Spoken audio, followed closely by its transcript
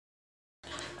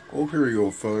Oh, here we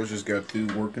go, fellas. Just got through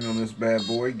working on this bad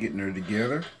boy, getting her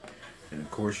together. And of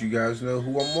course, you guys know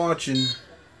who I'm watching.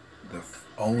 The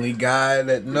only guy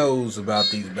that knows about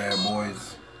these bad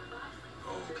boys.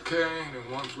 Okay,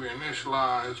 and once we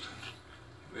initialized,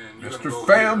 then Mr.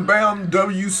 Fam Bam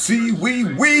WC Wee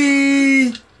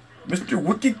Wee! Mr.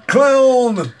 Wicked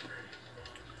Clown!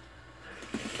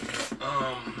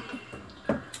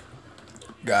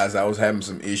 Guys, I was having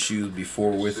some issues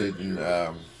before with it and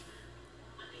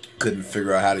couldn't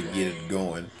figure out how to get it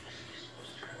going.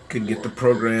 Couldn't get the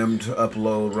program to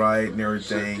upload right and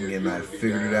everything, and I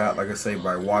figured it out, like I say,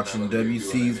 by watching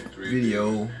WC's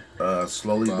video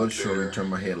slowly but surely. Turn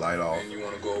my headlight off,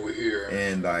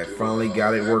 and I finally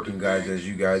got it working, guys, as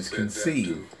you guys can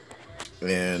see.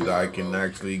 And I can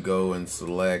actually go and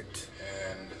select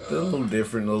the little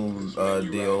different little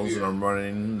deals, and I'm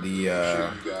running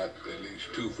the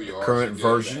current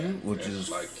version, which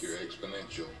is,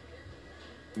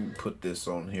 put this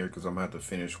on here because I'm gonna have to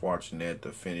finish watching that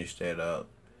to finish that up.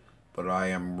 But I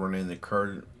am running the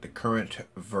current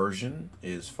version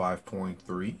is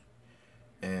 5.3,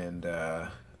 and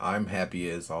I'm happy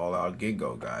as all out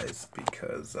get-go, guys,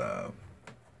 because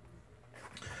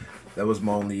that was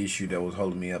my only issue that was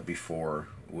holding me up before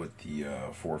with the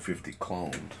 450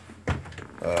 cloned.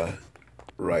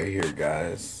 Right here,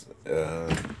 guys.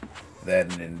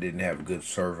 That and didn't have good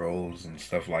servos and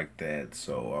stuff like that,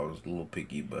 so I was a little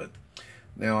picky. But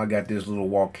now I got this little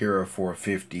Walkera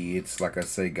 450. It's, like I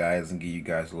say, guys, and give you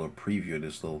guys a little preview of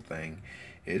this little thing.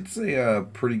 It's a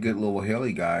pretty good little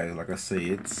heli, guys. Like I say,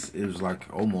 it was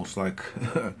like almost like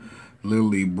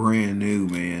literally brand new,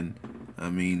 man. I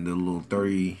mean, the little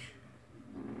 30.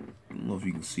 I don't know if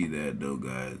you can see that though,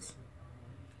 guys.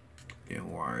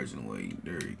 And wires and weight.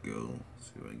 There you go.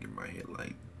 See if I can get my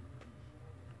headlight.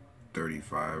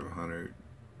 3500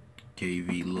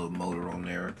 kV little motor on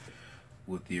there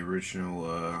with the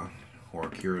original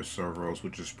Walkera servos,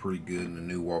 which is pretty good, and the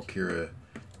new Walkera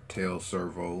tail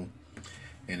servo.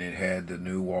 And it had the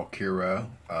new Walkera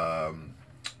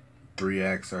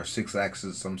 6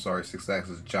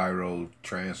 axis gyro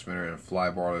transmitter and fly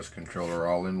barless controller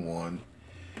all in one.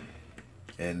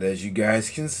 And as you guys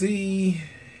can see,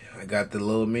 I got the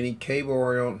little mini cable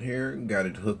on here, got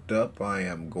it hooked up. I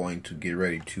am going to get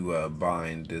ready to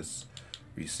bind this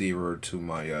receiver to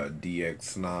my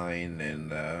DX9,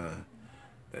 and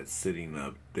that's sitting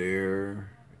up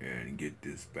there, and get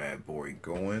this bad boy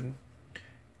going,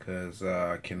 because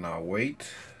I cannot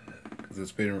wait, because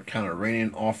it's been kind of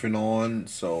raining off and on,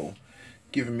 so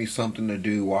giving me something to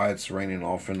do while it's raining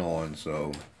off and on.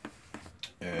 So,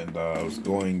 and I was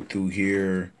going through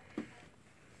here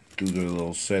through the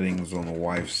little settings on the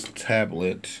wife's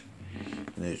tablet,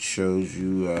 and it shows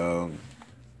you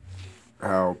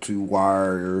how to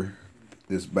wire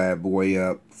this bad boy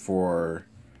up for,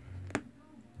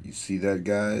 you see that,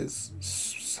 guys,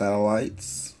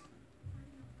 satellites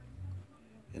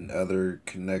and other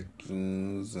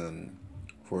connections, and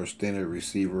for a standard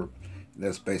receiver.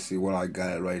 That's basically what I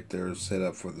got it right there set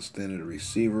up for, the standard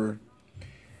receiver.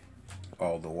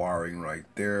 All the wiring right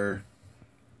there.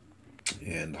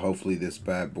 And hopefully this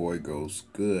bad boy goes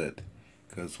good,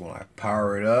 because when I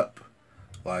power it up,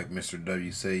 like Mr.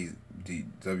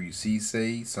 WC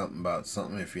say, something about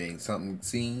something, if you ain't something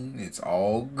seen, it's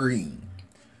all green.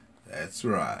 That's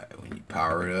right. When you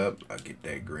power it up, I get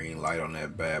that green light on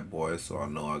that bad boy, so I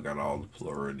know I got all the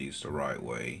polarities the right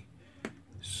way.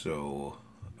 So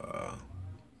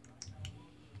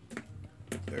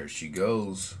there she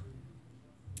goes.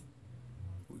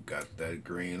 We got that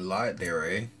green light there,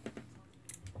 eh?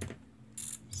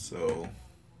 So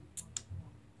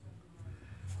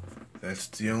that's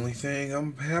the only thing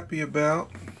I'm happy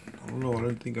about. I don't know, I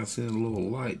didn't think I seen a little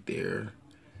light there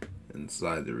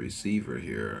inside the receiver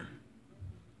here.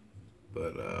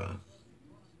 But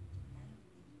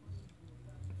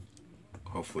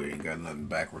hopefully I ain't got nothing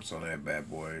backwards on that bad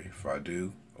boy. If I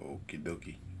do, okie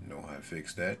dokie. Know how to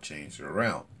fix that, change it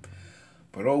around.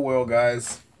 But oh well,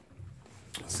 guys.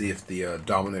 See if the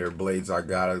Dominator blades I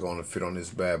got are going to fit on this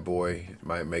bad boy. It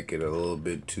might make it a little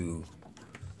bit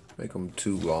make them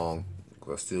too long.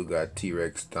 I still got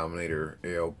T-Rex Dominator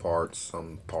L parts,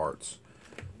 some parts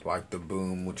like the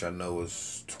boom, which I know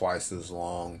is twice as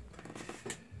long.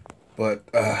 But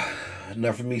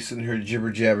enough of me sitting here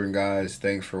jibber jabbering, guys.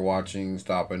 Thanks for watching,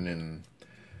 stopping, and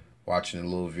watching the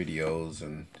little videos.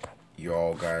 And you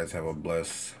all guys have a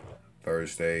blessed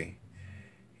Thursday.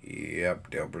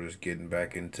 Yep, Delbert's getting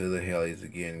back into the helis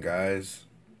again, guys.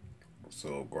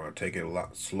 So we're going to take it a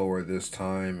lot slower this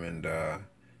time, and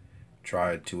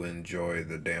try to enjoy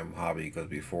the damn hobby, because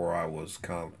before I was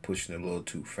kind of pushing it a little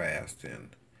too fast,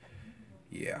 and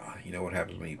yeah, you know what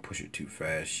happens when you push it too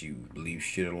fast? You leave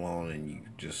shit alone and you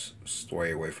just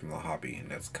stray away from the hobby,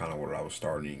 and that's kind of what I was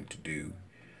starting to do.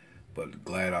 But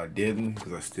glad I didn't,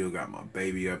 because I still got my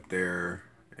baby up there,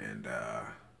 and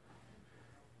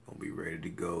gonna be ready to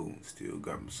go. Still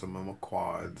got some of my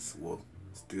quads. Well,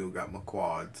 still got my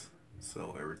quads,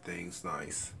 so everything's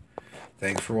nice.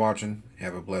 Thanks for watching.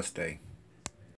 Have a blessed day.